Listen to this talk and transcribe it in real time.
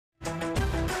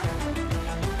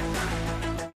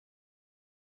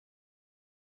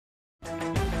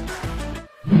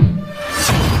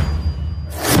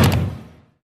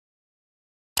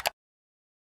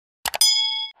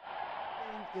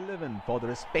11 for the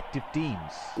respective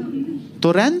teams.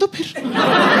 तो रहने दो फिर.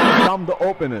 From the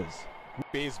openers,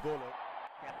 pace bowler,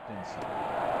 captaincy.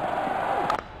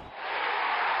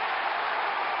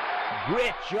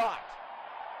 Great shot.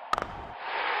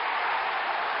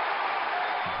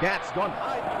 That's gone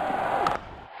high.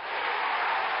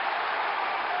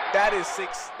 That is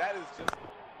 6. That is just...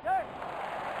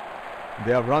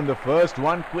 They have run the first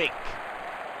one quick.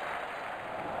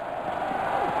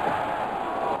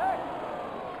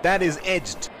 That is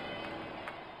edged.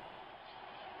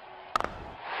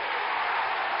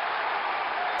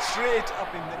 Straight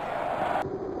up in the air.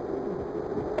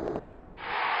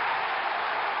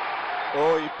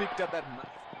 Oh, he picked up that knife.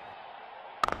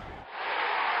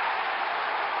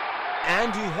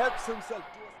 And he helps himself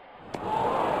to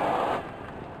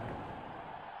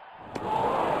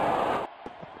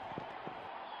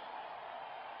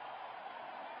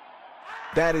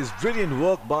That is brilliant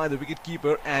work by the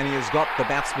wicketkeeper, and he has got the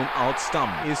batsman out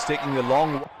stump. He is taking a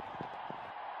long...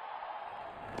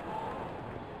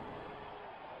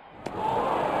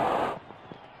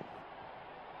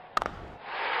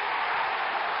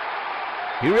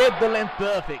 He read the length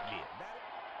perfectly.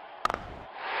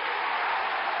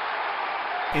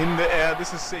 in the air.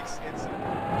 This is 6. It's...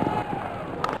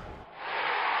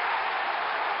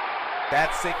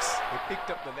 That's 6. He picked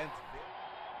up the length.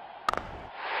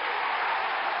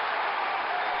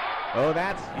 Oh,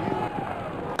 that's huge.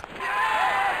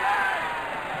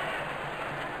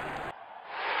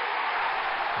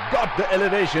 Got the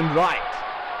elevation right,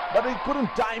 but he couldn't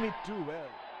time it too well.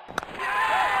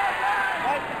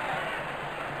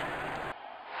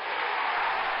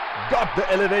 Got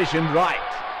the elevation right,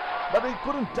 but he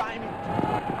couldn't time it.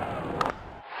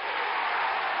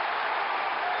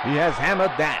 He has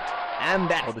hammered that, and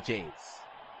that for the chase.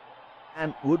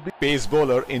 And would be Pace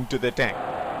bowler into the tank.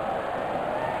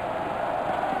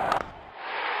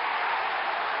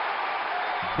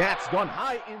 That's gone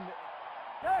high in the...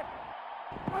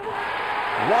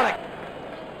 What a...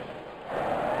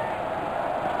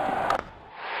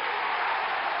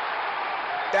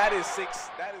 That is 6.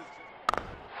 That is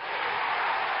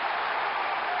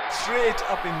just... straight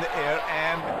up in the air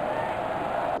and...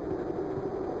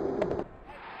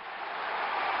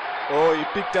 Oh, he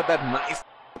picked up that nice...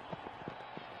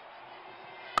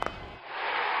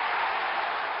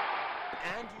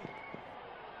 And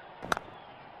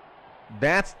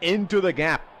That's into the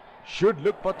gap. Should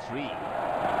look for 3.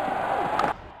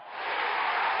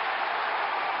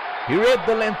 He read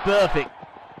the length perfect.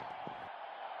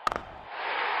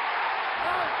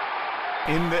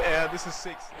 in the air. This is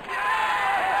 6.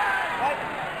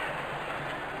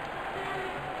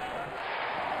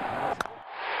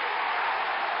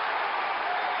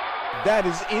 That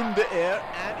is in the air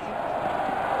and in...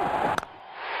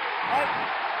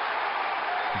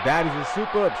 That is a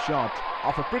superb shot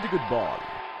of a pretty good ball.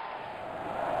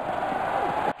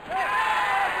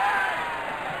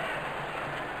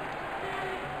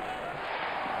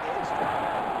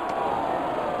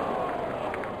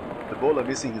 The bowler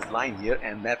missing his line here,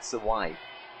 and that's a wide.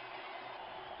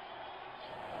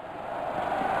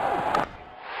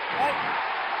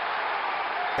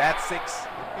 That's 6.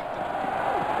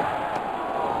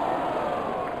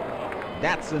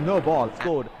 That's a no ball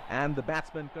scored, and the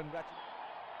batsman congratulates.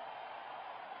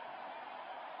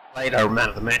 Our man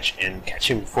of the match and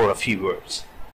catch him for a few words.